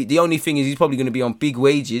he's probably, the only thing is he's probably going to be on big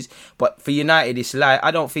wages, but for United, it's like,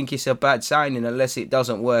 I don't think it's a bad signing unless it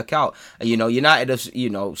doesn't work out. United have,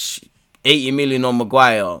 80 million on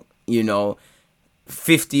Maguire,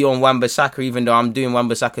 50 on Wan-Bissaka, even though I'm doing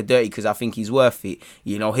Wan-Bissaka dirty because I think he's worth it.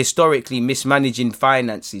 Historically mismanaging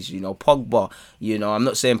finances. Pogba. I'm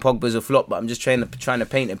not saying Pogba's a flop, but I'm just trying to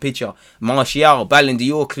paint a picture. Martial, Ballon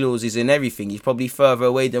d'Or clauses and everything. He's probably further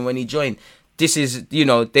away than when he joined. This is,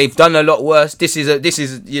 they've done a lot worse. This is,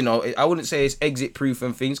 I wouldn't say it's exit proof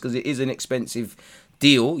and things because it is an expensive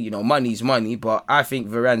deal, money's money, but I think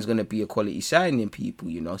Varane's going to be a quality signing, people,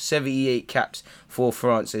 78 caps for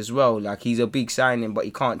France as well. Like, he's a big signing, but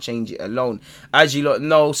he can't change it alone. As you lot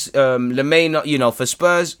know, Lemay, for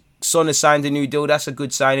Spurs, Son has signed a new deal. That's a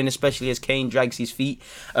good signing, especially as Kane drags his feet.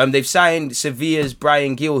 They've signed Sevilla's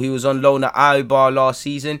Bryan Gil, who was on loan at Eibar last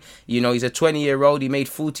season. He's a 20-year-old. He made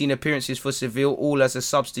 14 appearances for Seville, all as a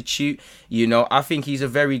substitute. I think he's a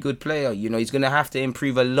very good player. He's going to have to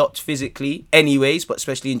improve a lot physically anyways, but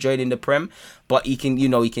especially in joining the Prem. But he can,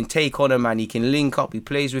 he can take on a man. He can link up. He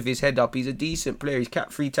plays with his head up. He's a decent player. He's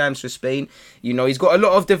capped 3 times for Spain. He's got a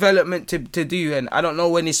lot of development to do. And I don't know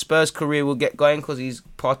when his Spurs career will get going because he's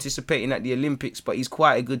participating at the Olympics. But he's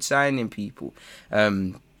quite a good signing, people. For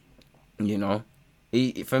me,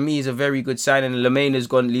 he's a very good signing. Lemaine's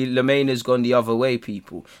gone the other way,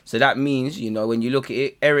 people. So that means, when you look at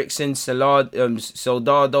it, Eriksen, Soldado,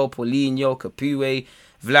 Paulinho, Capoue,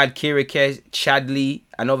 Vlad Chiriches, Chadli,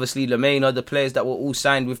 and obviously Lemay are the players that were all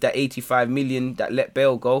signed with that 85 million that let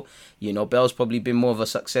Bale go. Bale's probably been more of a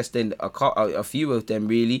success than a few of them,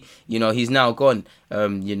 really. He's now gone.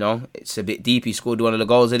 It's a bit deep. He scored one of the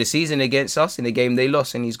goals of the season against us in the game they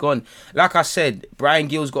lost, and he's gone. Like I said, Bryan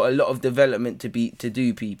Gil's got a lot of development to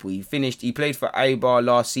do, people. He played for Eibar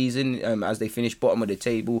last season as they finished bottom of the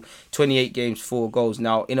table. 28 games, 4 goals.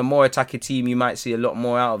 Now, in a more attacking team, you might see a lot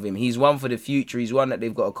more out of him. He's one for the future. He's one that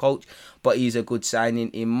they've got a coach, but he's a good signing,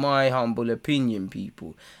 in my humble opinion,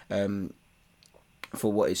 people.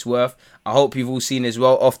 For what it's worth. I hope you've all seen as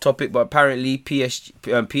well, off topic, but apparently PSG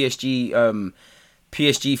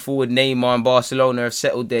forward Neymar and Barcelona have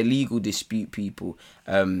settled their legal dispute, people.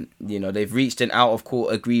 They've reached an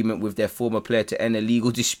out-of-court agreement with their former player to end a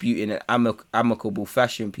legal dispute in an amicable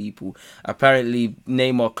fashion, people. Apparently,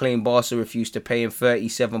 Neymar claimed Barca refused to pay him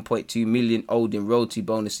 37.2 million owed in royalty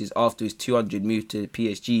bonuses after his 200 move to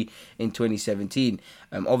PSG in 2017.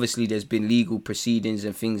 Obviously, there's been legal proceedings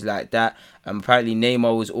and things like that. Apparently,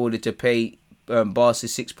 Neymar was ordered to pay Barca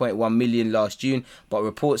 6.1 million last June, but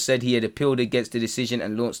reports said he had appealed against the decision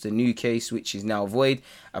and launched a new case, which is now void.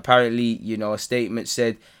 Apparently, a statement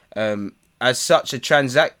said, as such, a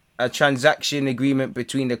transaction agreement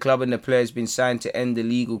between the club and the player has been signed to end the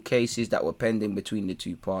legal cases that were pending between the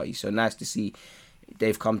two parties. So nice to see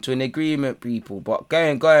they've come to an agreement, people. But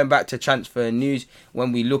going back to transfer news,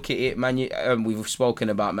 when we look at it, we've spoken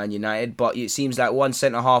about Man United, but it seems like one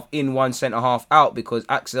centre-half in, one centre-half out, because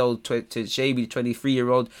Axel Tuanzebe,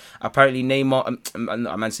 23-year-old, apparently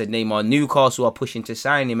Neymar, Newcastle are pushing to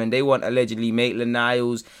sign him, and they want allegedly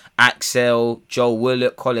Maitland-Niles, Axel, Joe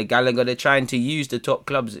Willock, Conor Gallagher. They're trying to use the top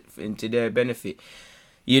clubs into their benefit.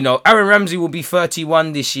 Aaron Ramsey will be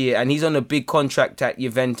 31 this year, and he's on a big contract at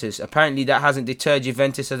Juventus. Apparently, that hasn't deterred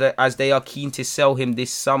Juventus as they are keen to sell him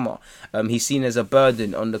this summer. He's seen as a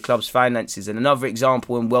burden on the club's finances. And another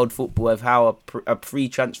example in world football of how a free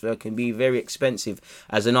transfer can be very expensive.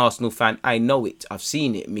 As an Arsenal fan, I know it. I've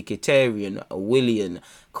seen it. Mkhitaryan, Willian,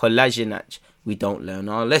 Kolasinac. We don't learn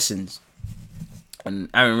our lessons.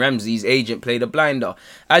 And Aaron Ramsey's agent played a blinder.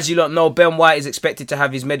 As you lot know, Ben White is expected to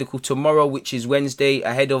have his medical tomorrow, which is Wednesday,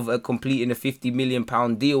 ahead of completing a £50 million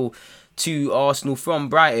deal to Arsenal from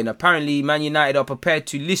Brighton. Apparently, Man United are prepared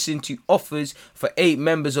to listen to offers for 8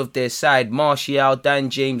 members of their side: Martial,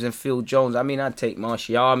 Dan James and Phil Jones. I'd take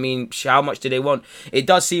Martial. How much do they want? It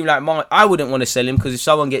does seem like I wouldn't want to sell him because if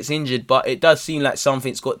someone gets injured, but it does seem like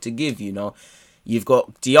something's got to give, You've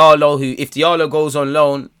got Diallo, who, if Diallo goes on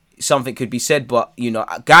loan, something could be said, but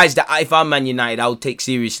guys that if I'm Man United, I would take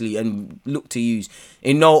seriously and look to use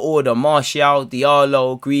in no order: Martial,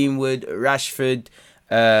 Diallo, Greenwood, Rashford,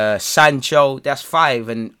 Sancho. That's 5,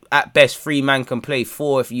 and at best 3 man can play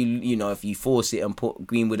 4 if you force it and put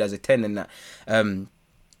Greenwood as a 10 and that.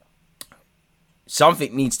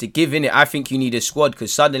 something needs to give in it. I think you need a squad,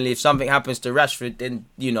 because suddenly if something happens to Rashford, then,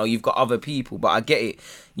 you know, you've got other people. But I get it.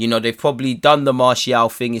 You know, they've probably done the Martial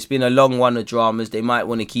thing. It's been a long one of dramas. They might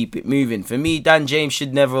want to keep it moving. For me, Dan James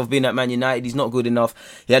should never have been at Man United. He's not good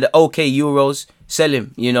enough. He had okay Euros. Sell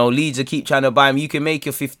him. You know, Leeds will keep trying to buy him. You can make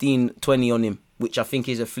your 15, 20 on him, which I think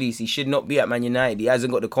is a fleece. He should not be at Man United. He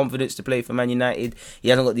hasn't got the confidence to play for Man United. He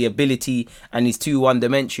hasn't got the ability, and he's too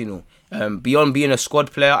one-dimensional. Beyond being a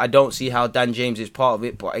squad player, I don't see how Dan James is part of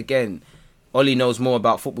it. But again, Ollie knows more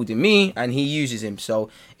about football than me, and he uses him. So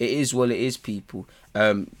it is what it is, people.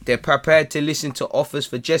 They're prepared to listen to offers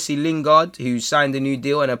for Jesse Lingard, who signed a new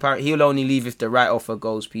deal, and apparently he'll only leave if the right offer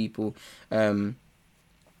goes, people.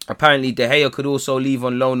 Apparently, De Gea could also leave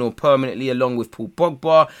on loan or permanently, along with Paul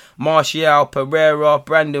Pogba, Martial, Pereira,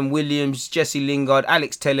 Brandon Williams, Jesse Lingard,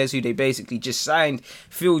 Alex Telles, who they basically just signed,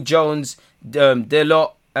 Phil Jones,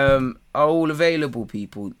 Delot, are all available,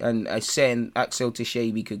 people. And I said Axel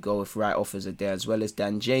Tishebe could go if right offers are there, as well as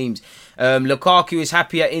Dan James. Lukaku is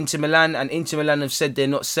happy at Inter Milan, and Inter Milan have said they're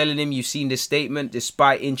not selling him. You've seen the statement,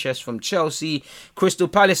 despite interest from Chelsea. Crystal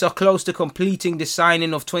Palace are close to completing the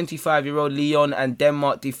signing of 25-year-old Lyon and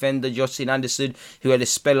Denmark defender Justin Anderson, who had a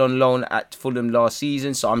spell on loan at Fulham last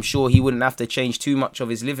season. So I'm sure he wouldn't have to change too much of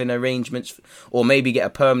his living arrangements, or maybe get a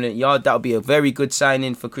permanent yard. That would be a very good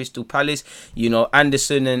signing for Crystal Palace. You know,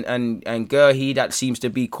 Anderson and Gerhi, that seems to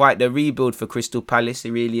be quite the rebuild for Crystal Palace,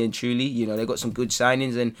 really and truly. You know, they got some good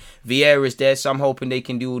signings, and Vieira's there, so I'm hoping they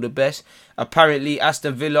can do all the best. Apparently,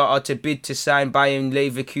 Aston Villa are to bid to sign Bayern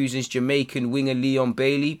Leverkusen's Jamaican winger Leon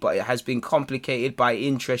Bailey, but it has been complicated by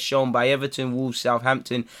interest shown by Everton, Wolves,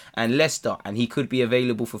 Southampton and Leicester, and he could be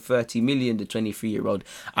available for 30 million, the 23-year-old.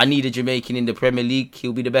 I need a Jamaican in the Premier League.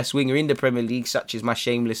 He'll be the best winger in the Premier League, such is my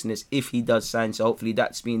shamelessness, if he does sign, so hopefully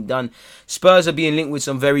that's being done. Spurs are being linked with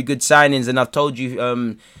some very good signings, and I've told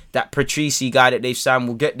you that Patrici guy that they've signed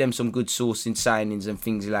will get them some good sourcing signings and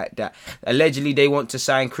things like that. Allegedly, they want to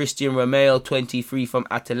sign Christian Romeo, 23, from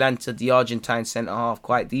Atalanta, the Argentine centre-half.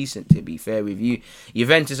 Quite decent, to be fair with you.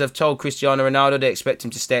 Juventus have told Cristiano Ronaldo they expect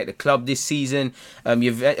him to stay at the club this season.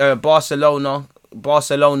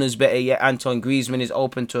 Barcelona's better yet, Antoine Griezmann is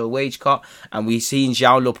open to a wage cut, and we've seen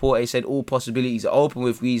João Laporte said all possibilities are open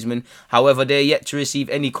with Griezmann. However, they're yet to receive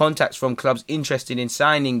any contacts from clubs interested in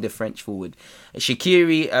signing the French forward.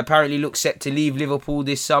 Shaqiri apparently looks set to leave Liverpool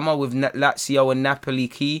this summer, with Lazio and Napoli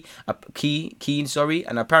keen,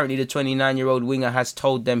 and apparently the 29-year-old winger has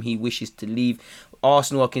told them he wishes to leave.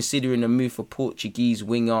 Arsenal are considering a move for Portuguese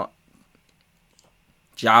winger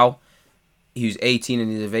João, who's 18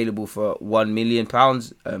 and is available for £1 million.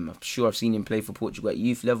 I'm sure I've seen him play for Portugal at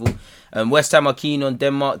youth level. West Ham are keen on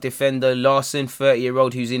Denmark defender Larsen,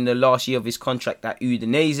 30-year-old, who's in the last year of his contract at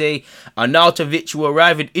Udinese. Arnautovic will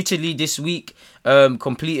arrive in Italy this week,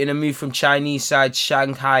 completing a move from Chinese side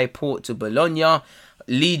Shanghai Port to Bologna.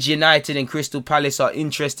 Leeds United and Crystal Palace are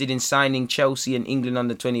interested in signing Chelsea and England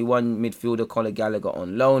under-21 midfielder Conor Gallagher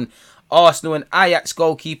on loan. Arsenal and Ajax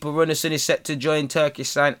goalkeeper Runarsson is set to join Turkish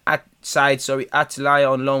side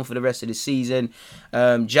Atalaya on loan for the rest of the season.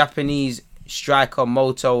 Japanese striker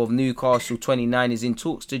Moto of Newcastle, 29, is in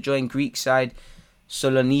talks to join Greek side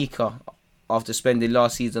Salonika after spending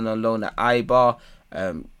last season on loan at Eibar.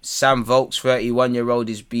 Sam Vokes, 31-year-old,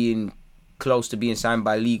 is being close to being signed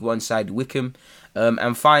by League One side Wickham.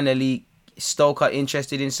 And finally, Stoke are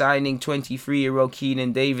interested in signing 23-year-old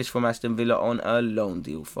Keenan Davis from Aston Villa on a loan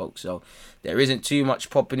deal, folks. So there isn't too much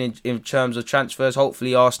popping in terms of transfers.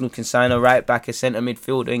 Hopefully Arsenal can sign a right back, a centre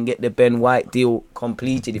midfielder, and get the Ben White deal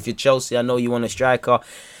completed. If you're Chelsea, I know you want a striker.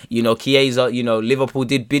 You know, Chiesa, you know, Liverpool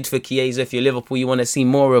did bid for Chiesa. If you're Liverpool, you want to see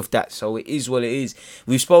more of that. So it is what it is.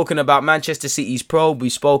 We've spoken about Manchester City's probe.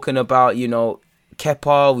 We've spoken about, you know,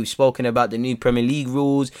 Kepa, we've spoken about the new Premier League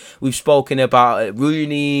rules, we've spoken about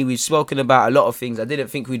Rooney, we've spoken about a lot of things. I didn't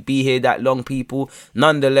think we'd be here that long, people.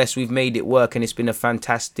 Nonetheless, we've made it work, and it's been a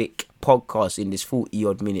fantastic podcast in this 40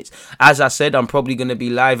 odd minutes. As I said, I'm probably going to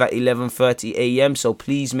be live at 11:30 a.m, so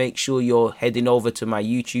please make sure you're heading over to my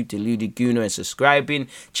YouTube, Deluded Gooner, and subscribing.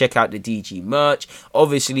 Check out the DG merch.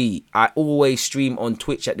 Obviously, I always stream on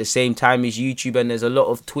Twitch at the same time as YouTube, and there's a lot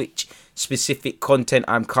of Twitch specific content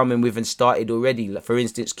I'm coming with and started already. Like, for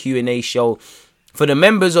instance, Q&A show for the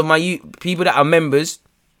members of my people that are members,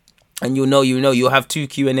 and you'll have 2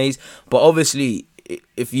 Q&As. But obviously,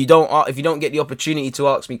 if you don't get the opportunity to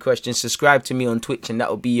ask me questions, subscribe to me on Twitch, and that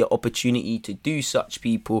will be your opportunity to do such,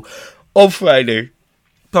 people, on Friday.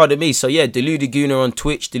 Pardon me. So yeah, Deluded Gooner on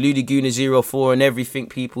Twitch, Deluded Gooner 04 and everything,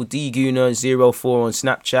 people. DGooner 04 on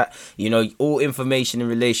Snapchat. You know, all information in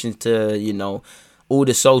relation to, you know, All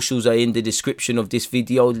the socials are in the description of this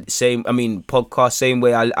video. Podcast. Same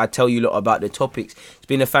way I tell you lot about the topics. It's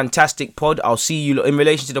been a fantastic pod. I'll see you lot in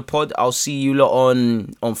relation to the pod. I'll see you lot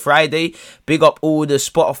on Friday. Big up all the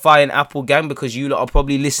Spotify and Apple gang, because you lot are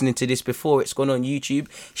probably listening to this before it's gone on YouTube.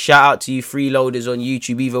 Shout out to you freeloaders on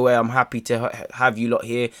YouTube. Either way, I'm happy to have you lot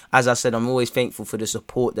here. As I said, I'm always thankful for the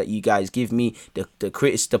support that you guys give me,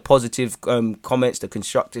 the positive comments, the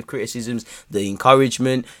constructive criticisms, the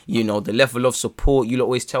encouragement, the level of support. You lot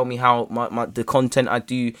always tell me how the content I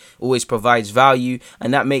do always provides value,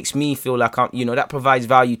 and that makes me feel like that provides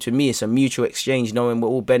value to me. It's a mutual exchange, knowing we're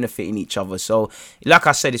all benefiting each other. So like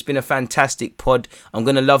I said, it's been a fantastic pod. I'm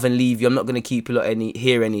gonna love and leave you. I'm not gonna keep you lot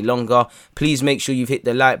here any longer. Please make sure you've hit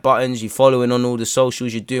the like buttons, you're following on all the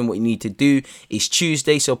socials, you're doing what you need to do. It's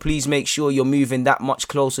Tuesday, so please make sure you're moving that much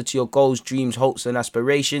closer to your goals, dreams, hopes and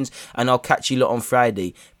aspirations, and I'll catch you lot on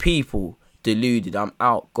Friday. People deluded, I'm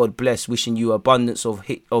out. God bless. Wishing you abundance of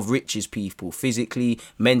riches, people, physically,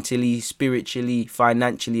 mentally, spiritually,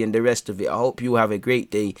 financially, and the rest of it. I hope you have a great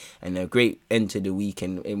day and a great end to the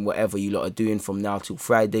weekend in whatever you lot are doing from now till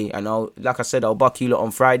Friday. And I'll buck you lot on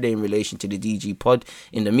Friday in relation to the DG pod.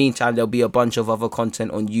 In the meantime, there'll be a bunch of other content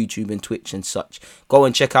on YouTube and Twitch and such. Go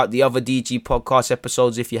and check out the other DG podcast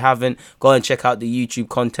episodes if you haven't. Go and check out the YouTube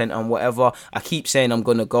content and whatever. I keep saying I'm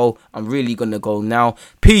gonna go. I'm really gonna go now.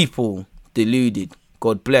 People deluded,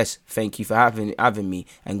 God bless. Thank you for having me.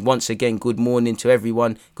 And once again, good morning to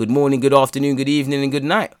everyone. Good morning, good afternoon, good evening, and good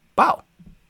night. Bow.